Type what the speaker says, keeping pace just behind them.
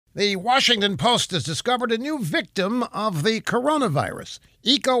The Washington Post has discovered a new victim of the coronavirus.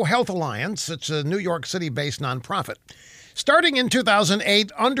 EcoHealth Alliance, it's a New York City-based nonprofit. Starting in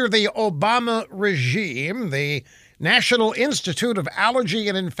 2008, under the Obama regime, the National Institute of Allergy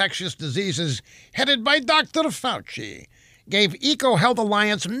and Infectious Diseases, headed by Dr. Fauci, gave EcoHealth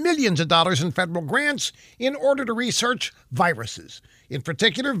Alliance millions of dollars in federal grants in order to research viruses, in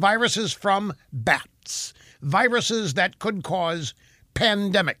particular viruses from bats, viruses that could cause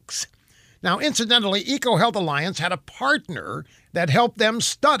pandemics. Now, incidentally, EcoHealth Alliance had a partner that helped them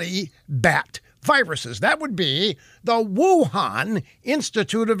study bat viruses. That would be the Wuhan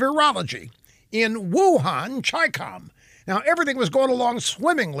Institute of Virology in Wuhan, Chicom. Now, everything was going along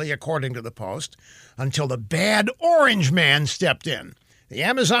swimmingly, according to the Post, until the bad orange man stepped in. The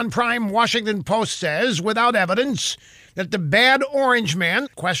Amazon Prime Washington Post says, without evidence, that the bad orange man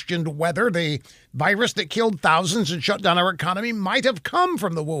questioned whether the virus that killed thousands and shut down our economy might have come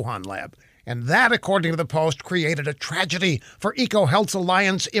from the Wuhan lab. And that, according to the Post, created a tragedy for EcoHealth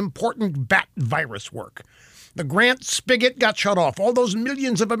Alliance important bat virus work. The grant spigot got shut off. All those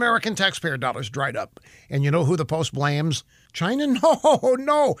millions of American taxpayer dollars dried up. And you know who the Post blames? China?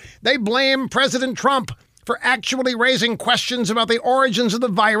 No. They blame President Trump for actually raising questions about the origins of the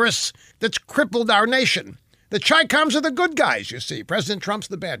virus that's crippled our nation. The Chicoms are the good guys, you see. President Trump's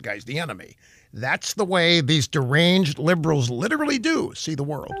the bad guys, the enemy. That's the way these deranged liberals literally do see the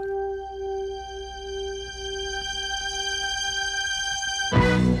world.